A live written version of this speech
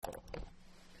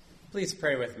Please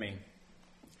pray with me.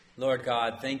 Lord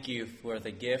God, thank you for the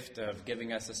gift of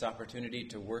giving us this opportunity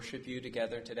to worship you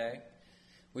together today.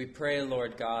 We pray,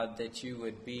 Lord God, that you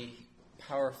would be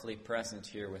powerfully present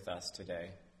here with us today,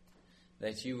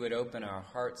 that you would open our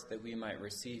hearts that we might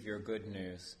receive your good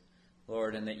news,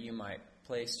 Lord, and that you might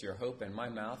place your hope in my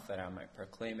mouth, that I might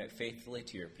proclaim it faithfully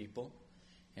to your people.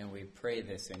 And we pray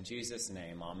this in Jesus'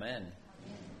 name. Amen.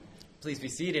 Please be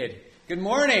seated. Good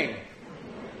morning.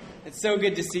 It's so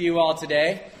good to see you all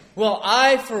today. Well,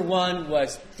 I, for one,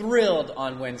 was thrilled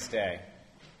on Wednesday.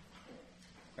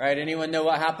 Right? Anyone know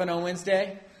what happened on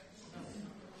Wednesday?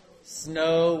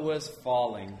 Snow was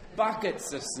falling.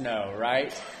 Buckets of snow,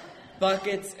 right?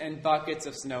 Buckets and buckets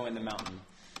of snow in the mountain.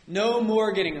 No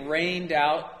more getting rained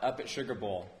out up at Sugar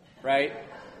Bowl, right?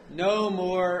 No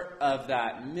more of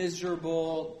that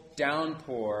miserable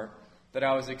downpour that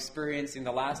I was experiencing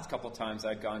the last couple times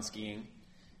I'd gone skiing.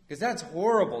 Because that's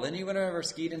horrible. Anyone ever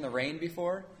skied in the rain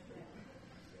before?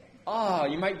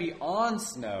 You might be on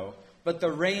snow, but the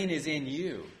rain is in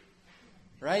you.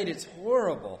 Right? It's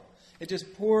horrible. It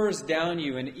just pours down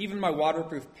you. And even my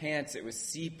waterproof pants, it was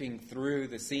seeping through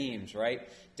the seams, right?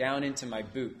 Down into my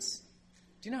boots.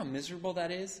 Do you know how miserable that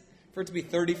is? For it to be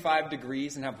 35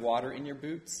 degrees and have water in your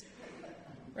boots?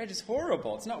 Right? It's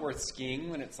horrible. It's not worth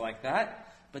skiing when it's like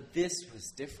that. But this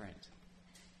was different.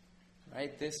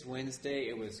 Right? This Wednesday,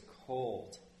 it was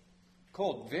cold.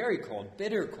 Cold, very cold,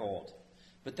 bitter cold.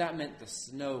 But that meant the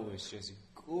snow was just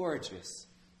gorgeous.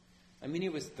 I mean,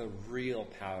 it was the real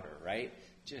powder, right?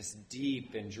 Just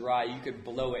deep and dry. You could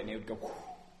blow it and it would go whoosh.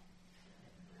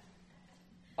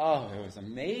 Oh, it was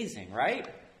amazing, right?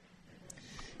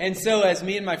 And so as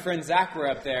me and my friend Zach were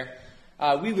up there,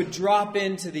 we would drop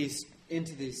into these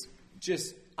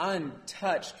just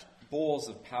untouched bowls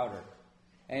of powder.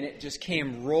 And it just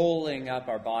came rolling up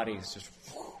our bodies, just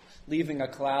leaving a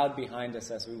cloud behind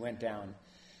us as we went down.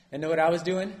 And know what I was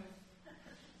doing?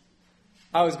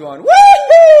 I was going,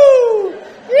 woo-hoo!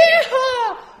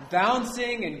 Yeehaw!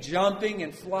 Bouncing and jumping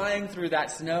and flying through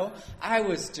that snow. I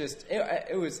was just,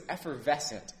 it was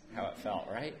effervescent how it felt,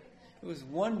 right? It was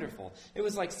wonderful. It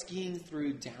was like skiing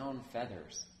through down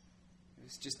feathers. It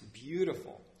was just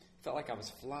beautiful. It felt like I was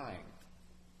flying.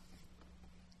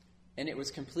 And it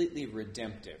was completely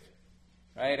redemptive.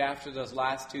 Right after those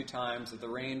last two times of the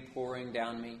rain pouring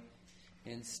down me,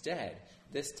 instead,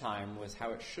 this time was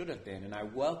how it should have been. And I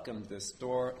welcomed the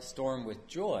storm with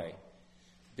joy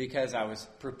because I was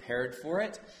prepared for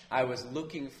it. I was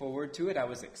looking forward to it. I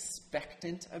was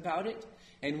expectant about it.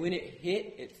 And when it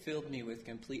hit, it filled me with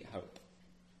complete hope.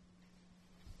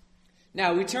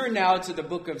 Now, we turn now to the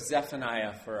book of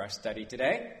Zephaniah for our study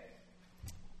today.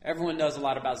 Everyone knows a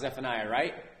lot about Zephaniah,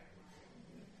 right?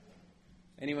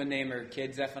 Anyone name their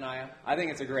kid Zephaniah? I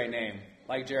think it's a great name.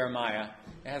 Like Jeremiah.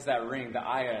 It has that ring, the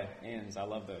ayah ends. I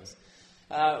love those.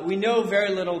 We know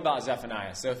very little about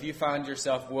Zephaniah. So if you found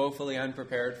yourself woefully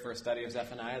unprepared for a study of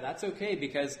Zephaniah, that's okay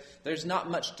because there's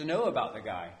not much to know about the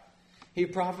guy. He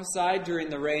prophesied during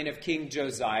the reign of King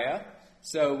Josiah,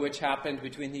 which happened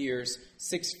between the years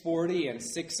 640 and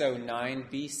 609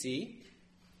 BC.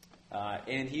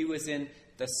 And he was in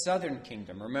the southern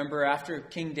kingdom. Remember, after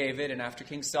King David and after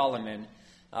King Solomon,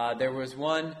 there was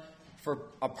for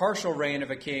a partial reign of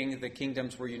a king, the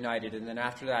kingdoms were united. And then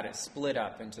after that, it split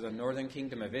up into the northern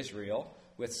kingdom of Israel,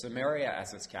 with Samaria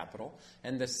as its capital,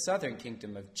 and the southern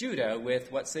kingdom of Judah,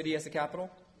 with what city as the capital?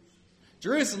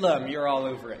 Jerusalem. You're all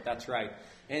over it. That's right.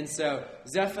 And so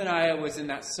Zephaniah was in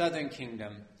that southern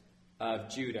kingdom of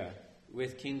Judah,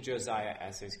 with King Josiah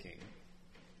as his king.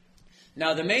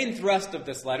 Now, the main thrust of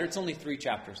this letter, it's only 3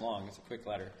 chapters long. It's a quick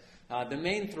letter. The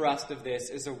main thrust of this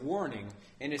is a warning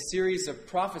and a series of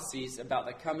prophecies about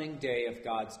the coming day of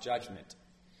God's judgment.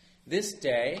 This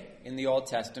day, in the Old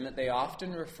Testament, they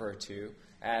often refer to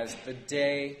as the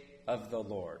day of the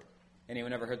Lord.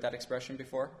 Anyone ever heard that expression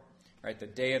before? Right, the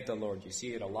day of the Lord. You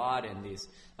see it a lot in these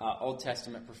Old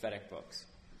Testament prophetic books.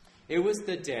 It was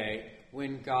the day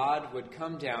when God would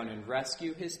come down and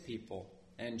rescue his people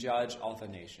and judge all the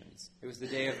nations. It was the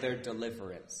day of their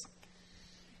deliverance.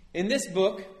 In this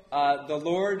book, the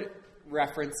Lord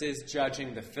references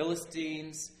judging the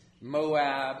Philistines,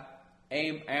 Moab,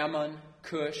 Ammon,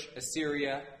 Cush,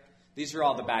 Assyria. These are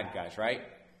all the bad guys, right?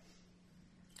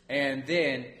 And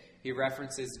then he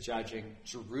references judging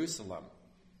Jerusalem.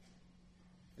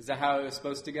 Is that how it was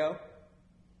supposed to go?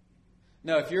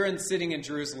 No, if you're sitting in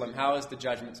Jerusalem, how is the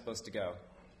judgment supposed to go?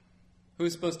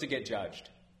 Who's supposed to get judged?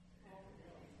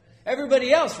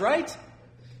 Everybody else, right?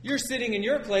 You're sitting in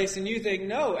your place and you think,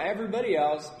 no, everybody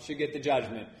else should get the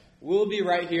judgment. We'll be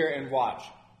right here and watch.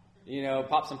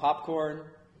 Pop some popcorn,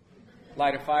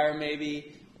 light a fire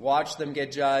maybe, watch them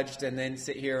get judged, and then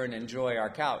sit here and enjoy our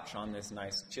couch on this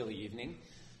nice chilly evening.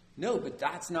 No, but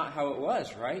that's not how it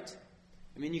was, right?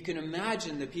 I mean, you can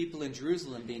imagine the people in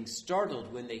Jerusalem being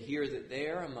startled when they hear that they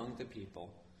are among the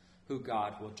people who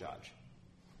God will judge.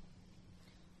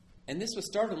 And this was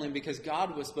startling because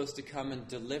God was supposed to come and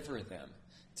deliver them,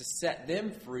 to set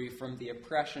them free from the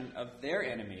oppression of their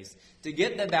enemies, to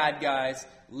get the bad guys,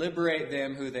 liberate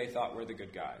them who they thought were the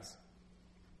good guys.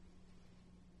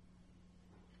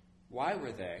 Why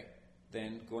were they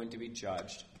then going to be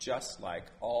judged just like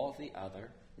all the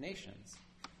other nations?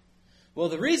 Well,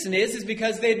 the reason is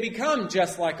because they'd become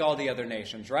just like all the other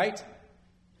nations, right?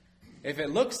 If it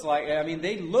looks like,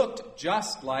 they looked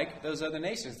just like those other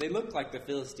nations. They looked like the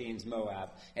Philistines, Moab,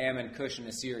 Ammon, Cush, and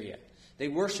Assyria. They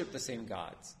worshiped the same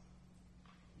gods.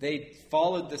 They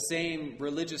followed the same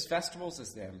religious festivals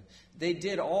as them. They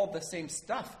did all the same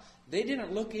stuff. They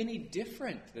didn't look any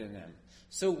different than them.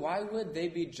 So why would they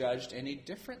be judged any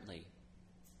differently?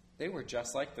 They were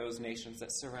just like those nations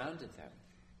that surrounded them.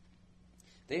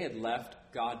 They had left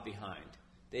God behind.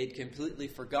 They had completely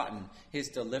forgotten his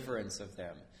deliverance of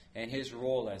them and his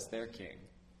role as their king.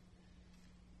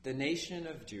 The nation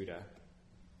of Judah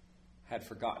had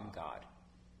forgotten God.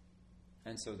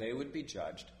 And so they would be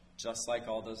judged just like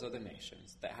all those other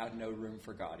nations that had no room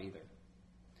for God either.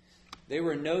 They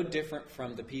were no different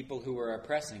from the people who were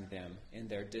oppressing them in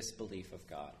their disbelief of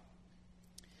God.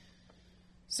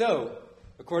 So,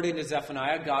 according to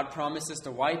Zephaniah, God promises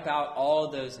to wipe out all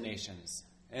those nations.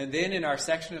 And then in our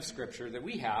section of Scripture that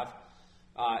we have,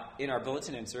 in our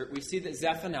bulletin insert, we see that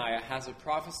Zephaniah has a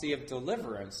prophecy of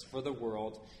deliverance for the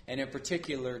world, and in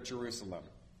particular, Jerusalem.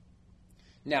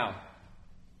 Now,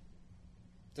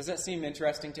 does that seem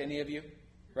interesting to any of you?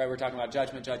 Right, we're talking about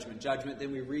judgment, judgment, judgment.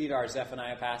 Then we read our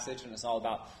Zephaniah passage, and it's all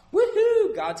about,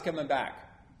 woohoo, God's coming back.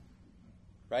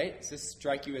 Right? Does this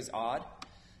strike you as odd?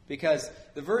 Because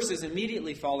the verses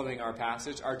immediately following our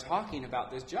passage are talking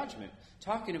about this judgment,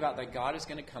 talking about that God is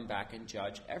going to come back and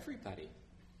judge everybody.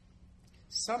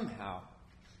 Somehow,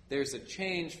 there's a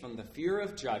change from the fear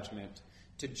of judgment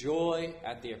to joy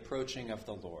at the approaching of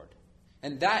the Lord.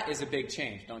 And that is a big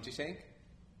change, don't you think?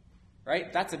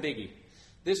 Right? That's a biggie.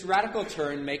 This radical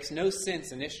turn makes no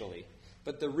sense initially,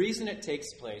 but the reason it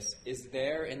takes place is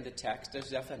there in the text of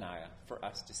Zephaniah for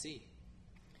us to see.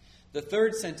 The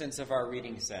third sentence of our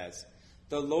reading says,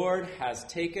 "The Lord has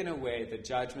taken away the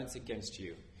judgments against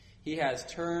you. He has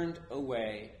turned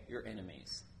away your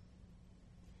enemies."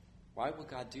 Why will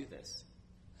God do this?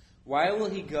 Why will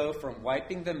he go from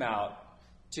wiping them out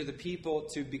to the people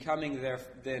to becoming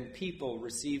then people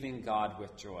receiving God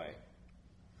with joy?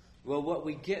 Well, what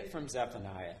we get from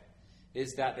Zephaniah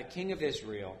is that the King of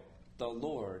Israel, the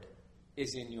Lord,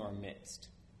 is in your midst.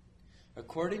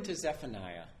 According to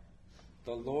Zephaniah,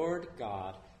 the Lord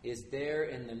God is there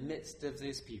in the midst of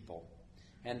his people,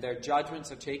 and their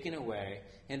judgments are taken away,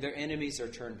 and their enemies are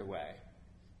turned away.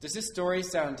 Does this story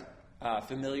sound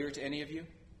familiar to any of you?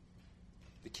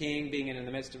 The king being in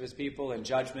the midst of his people, and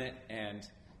judgment and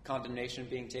condemnation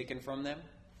being taken from them?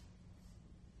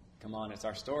 Come on, it's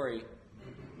our story.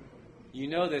 You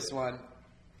know this one.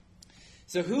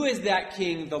 So who is that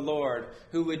king, the Lord,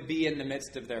 who would be in the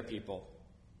midst of their people?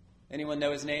 Anyone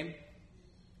know his name?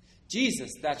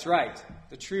 Jesus, that's right.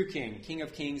 The true king, King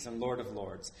of kings and Lord of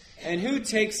lords. And who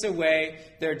takes away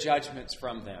their judgments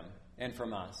from them and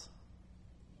from us?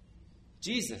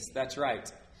 Jesus, that's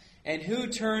right. And who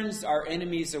turns our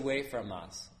enemies away from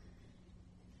us?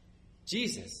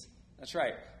 Jesus, that's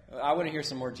right. I want to hear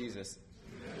some more Jesus.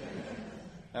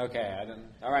 Okay,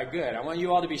 all right, good. I want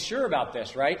you all to be sure about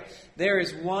this, right? There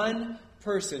is one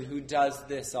person who does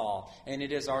this all, and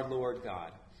it is our Lord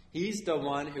God. He's the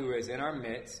one who is in our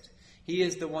midst. He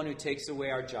is the one who takes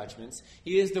away our judgments.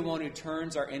 He is the one who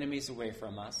turns our enemies away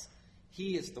from us.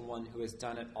 He is the one who has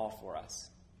done it all for us.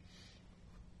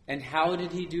 And how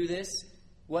did he do this?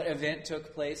 What event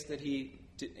took place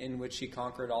in which he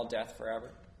conquered all death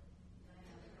forever?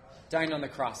 Dying on the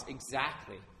cross,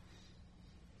 exactly.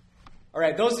 All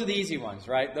right, those are the easy ones,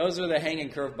 right? Those are the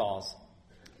hanging curveballs.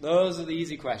 Those are the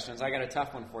easy questions. I got a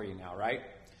tough one for you now, right?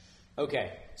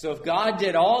 Okay, so if God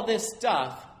did all this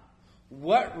stuff,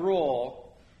 what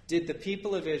role did the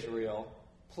people of Israel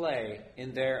play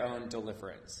in their own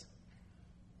deliverance?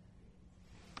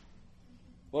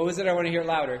 What was it? I want to hear it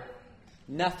louder.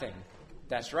 Nothing.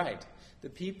 That's right. The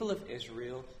people of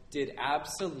Israel did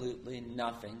absolutely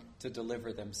nothing to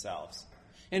deliver themselves.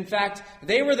 In fact,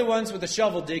 they were the ones with the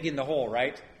shovel digging the hole,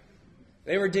 right?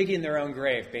 They were digging their own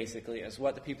grave, basically, is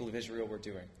what the people of Israel were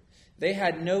doing. They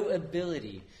had no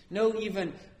ability, no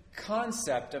even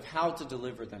concept of how to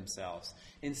deliver themselves.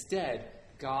 Instead,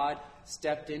 God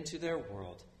stepped into their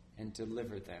world. and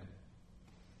deliver them.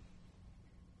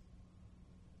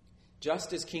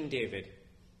 Just as King David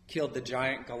killed the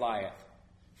giant Goliath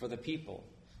for the people,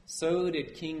 so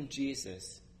did King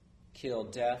Jesus kill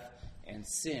death and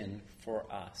sin for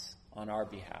us on our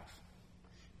behalf.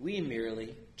 We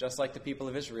merely, just like the people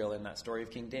of Israel in that story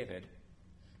of King David,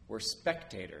 were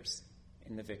spectators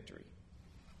in the victory.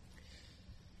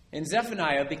 In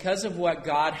Zephaniah, because of what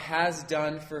God has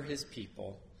done for his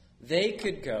people, they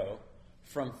could go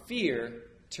from fear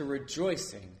to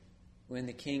rejoicing when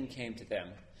the king came to them,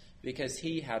 because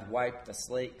he had wiped the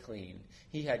slate clean.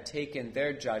 He had taken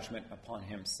their judgment upon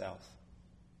himself.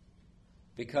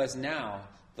 Because now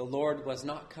the Lord was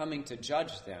not coming to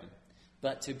judge them,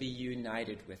 but to be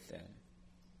united with them.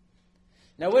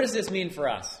 Now, what does this mean for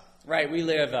us? Right, we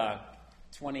live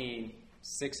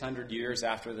 2,600 years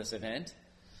after this event.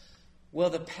 Well,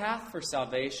 the path for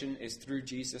salvation is through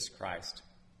Jesus Christ.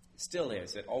 It still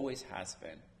is. It always has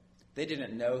been. They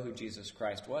didn't know who Jesus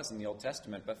Christ was in the Old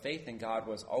Testament, but faith in God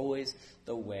was always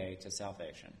the way to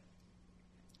salvation.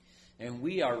 And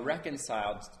we are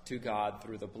reconciled to God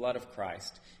through the blood of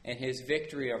Christ and his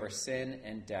victory over sin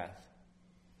and death.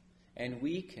 And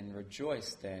we can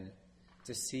rejoice then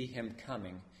to see him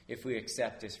coming if we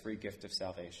accept his free gift of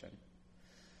salvation.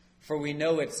 For we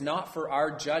know it's not for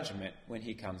our judgment when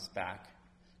he comes back,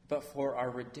 but for our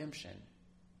redemption.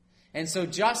 And so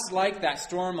just like that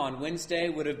storm on Wednesday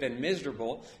would have been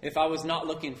miserable if I was not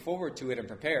looking forward to it and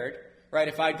prepared, right?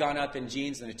 If I'd gone up in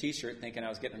jeans and a t-shirt thinking I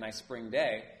was getting a nice spring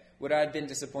day, would I have been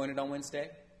disappointed on Wednesday?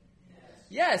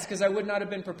 Yes, because I would not have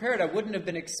been prepared. I wouldn't have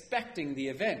been expecting the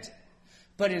event.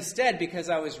 But instead, because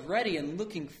I was ready and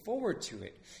looking forward to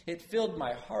it, it filled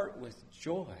my heart with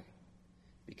joy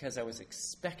because I was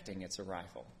expecting its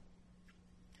arrival.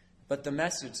 But the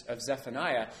message of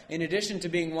Zephaniah, in addition to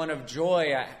being one of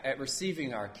joy at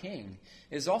receiving our king,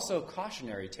 is also a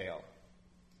cautionary tale.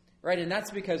 Right? And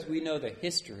that's because we know the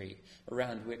history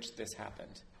around which this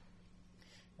happened.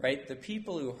 Right? The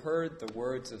people who heard the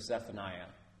words of Zephaniah,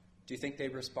 do you think they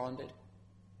responded?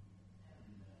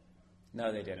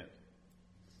 No, they didn't.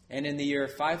 And in the year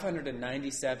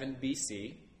 597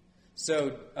 BC,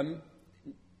 so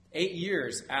 8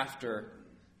 years after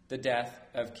the death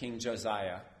of King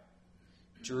Josiah,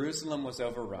 Jerusalem was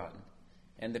overrun,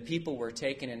 and the people were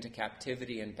taken into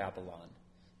captivity in Babylon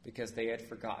because they had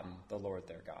forgotten the Lord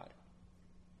their God.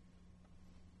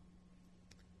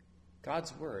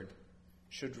 God's word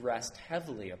should rest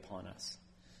heavily upon us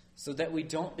so that we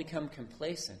don't become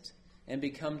complacent and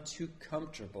become too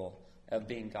comfortable of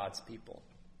being God's people.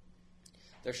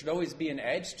 There should always be an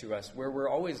edge to us where we're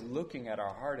always looking at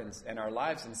our heart and our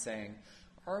lives and saying,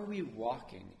 are we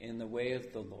walking in the way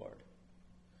of the Lord?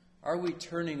 Are we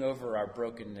turning over our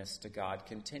brokenness to God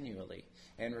continually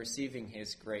and receiving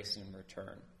his grace in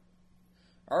return?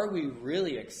 Are we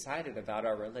really excited about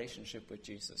our relationship with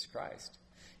Jesus Christ?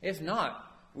 If not,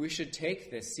 we should take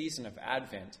this season of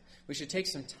Advent, we should take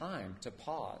some time to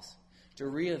pause, to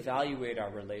reevaluate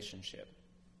our relationship.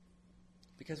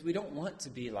 Because we don't want to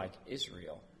be like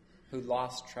Israel, who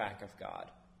lost track of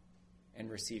God and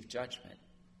received judgment.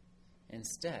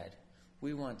 Instead,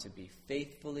 we want to be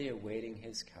faithfully awaiting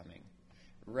his coming,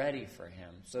 ready for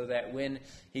him, so that when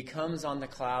he comes on the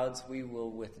clouds, we will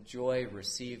with joy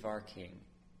receive our King,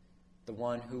 the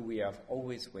one who we have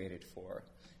always waited for,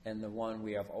 and the one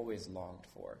we have always longed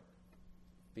for,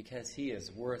 because he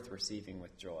is worth receiving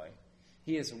with joy.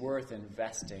 He is worth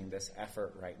investing this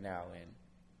effort right now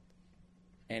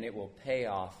in. And it will pay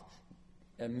off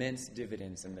immense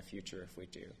dividends in the future if we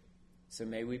do. So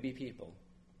may we be people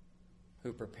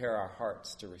who prepare our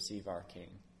hearts to receive our King.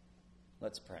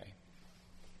 Let's pray.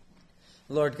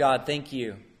 Lord God, thank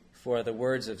you for the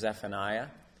words of Zephaniah.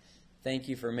 Thank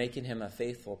you for making him a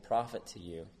faithful prophet to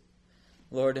you.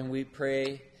 Lord, and we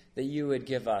pray that you would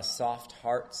give us soft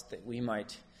hearts that we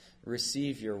might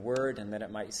receive your word and that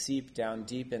it might seep down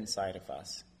deep inside of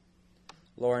us.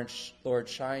 Lord,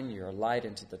 shine your light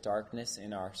into the darkness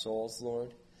in our souls,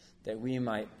 Lord, that we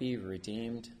might be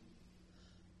redeemed.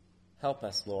 Help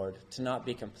us, Lord, to not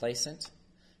be complacent,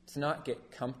 to not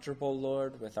get comfortable,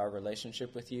 Lord, with our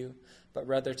relationship with you, but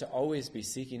rather to always be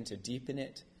seeking to deepen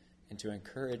it and to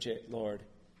encourage it, Lord,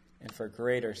 and for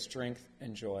greater strength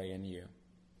and joy in you.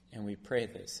 And we pray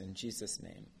this in Jesus'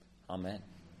 name. Amen.